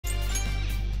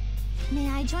May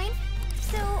I join?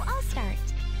 So I'll start.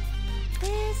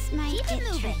 This might get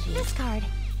tricky. Discard.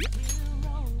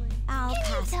 I'll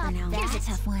pass for now. Here's a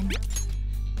tough one.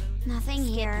 Nothing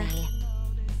here.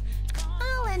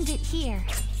 I'll end it here.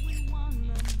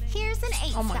 Here's an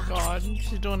 8 Oh my god,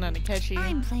 she's doing that to catch you.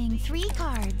 I'm playing 3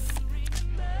 cards.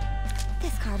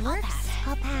 This card works.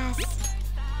 I'll pass.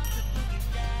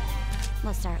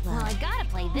 We'll start low. Well, I gotta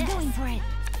play this. I'm going for it.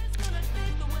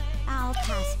 I'll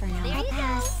pass for now. I'll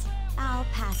pass. I'll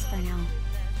pass for now.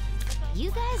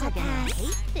 You guys are gonna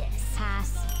hate this.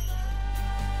 Pass.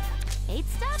 8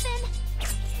 stopping.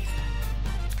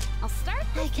 I'll start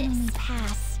with I can this. only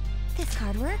pass. This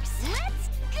card works. Let's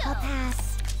go. I'll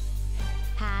pass.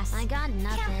 Pass. I got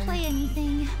nothing. Can't play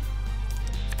anything.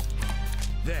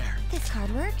 There. This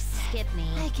card works. Skip me.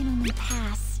 I can only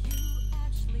pass.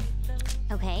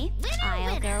 Okay,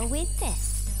 I'll go with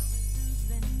this.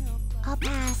 I'll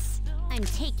pass. I'm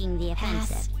taking the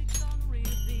offensive.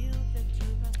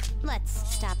 Let's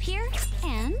stop here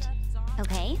and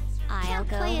okay, I'll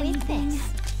go with this.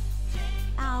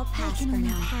 I'll pass for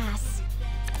now. Pass.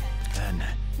 Then.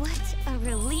 What a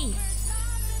relief.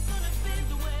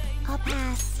 I'll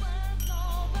pass.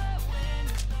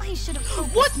 I should have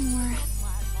focused more.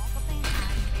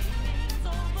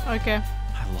 Okay.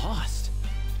 I lost.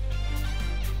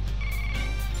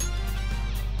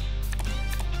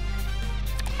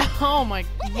 Oh my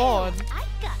lord. I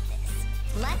got this.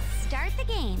 Let's start the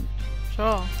game.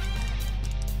 Sure.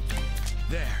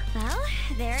 There. Well,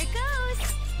 there it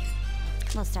goes.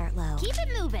 We'll start low. Keep it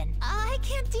moving. I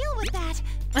can't deal with that.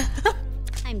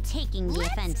 I'm taking the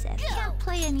offensive. Can't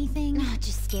play anything.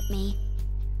 Just skip me.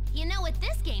 You know what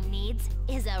this game needs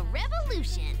is a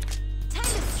revolution. Time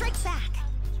to strike back.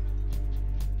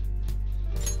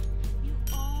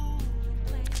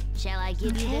 Shall I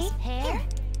give you this pair? Here.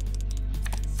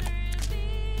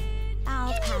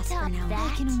 I'll Can you pass for top now.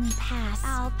 that? I can only pass.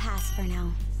 I'll pass for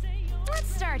now.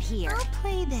 Let's start here. I'll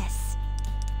play this.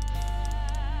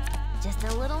 Just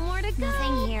a little more to go.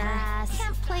 Nothing here. Pass.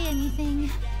 Can't play anything.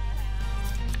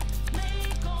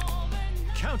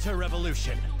 Counter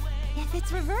revolution. If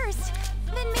it's reversed,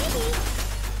 then maybe.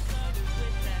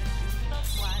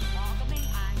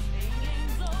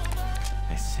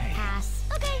 I say. Pass.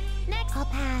 Okay, next. I'll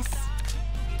pass.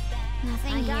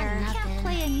 Nothing I got here. nothing. Can't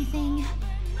play anything.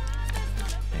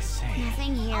 I say.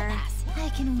 Nothing here. I'll pass. I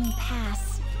can only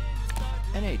pass.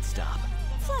 An 8 stop.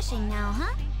 Flushing now,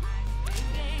 huh?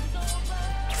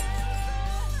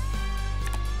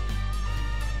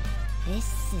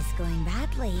 This is going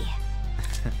badly.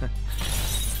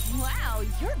 Wow,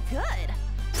 you're good.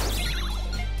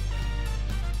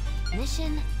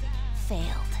 Mission failed.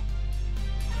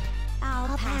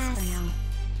 I'll pass for now.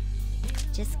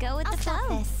 Just go with I'll the stop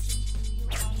flow. this.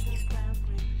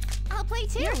 I'll play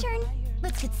too. Your turn.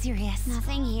 Let's get serious.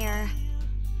 Nothing here.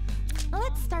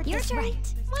 Let's start Your this turn.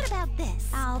 right. What about this?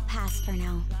 I'll pass for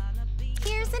now.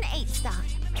 Here's an 8 stop.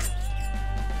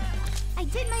 I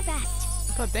did my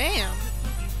best. God damn.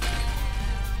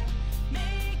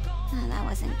 Oh, that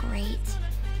wasn't great.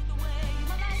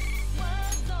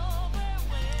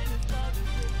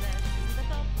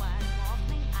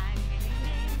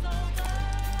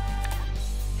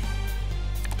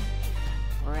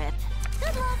 Rip.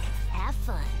 Good luck. Have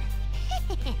fun.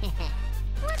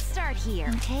 Let's start here.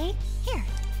 Okay, here.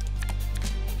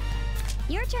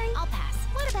 Your turn. I'll pass.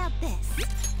 What about this?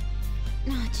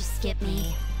 No, just skip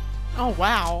me. Oh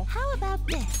wow. How about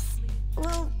this?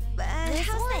 Well, This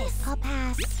how's one? this? I'll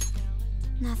pass.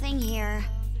 Nothing here.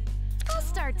 I'll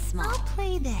start small. I'll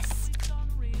play this.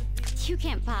 You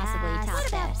can't possibly Pass. top What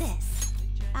about this. this?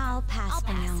 I'll pass I'll for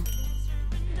pass.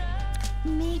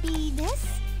 now. Maybe this?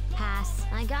 Pass.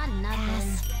 I got nothing.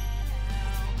 Pass.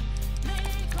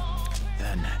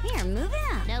 Then. Here, move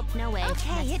it on. Nope, no way.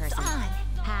 Okay, Next it's person. on.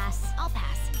 Pass. I'll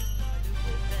pass.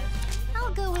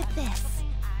 I'll go with this.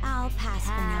 I'll pass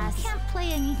for now. Pass. Can't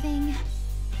play anything.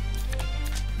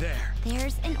 There.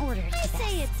 There's an order to I this.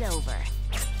 say it's over.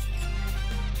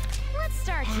 Let's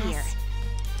start Pass. here.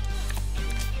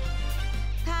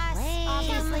 Pass. Play.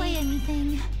 Can't play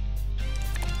anything.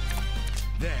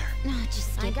 There. No,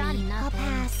 just I skip got me. I'll nothing.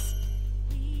 pass.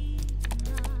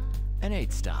 An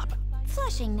 8 stop.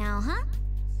 Flushing now, huh?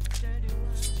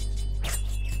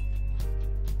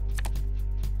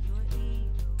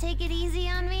 Take it easy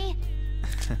on me.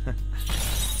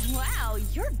 Wow,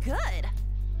 you're good.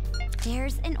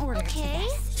 There's an order to Okay.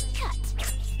 this. Cut.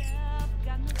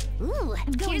 Ooh,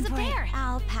 I'm going here's a for it. pair.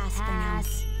 I'll pass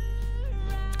Pass. for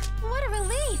now. What a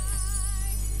relief!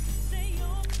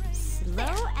 Slow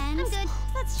There. and I'm good.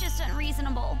 That's just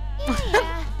unreasonable.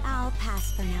 Yeah, I'll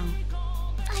pass for now.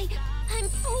 I'm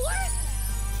poor.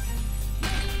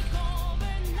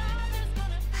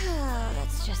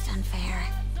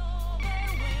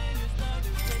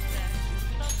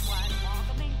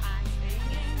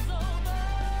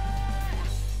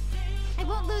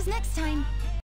 Next time.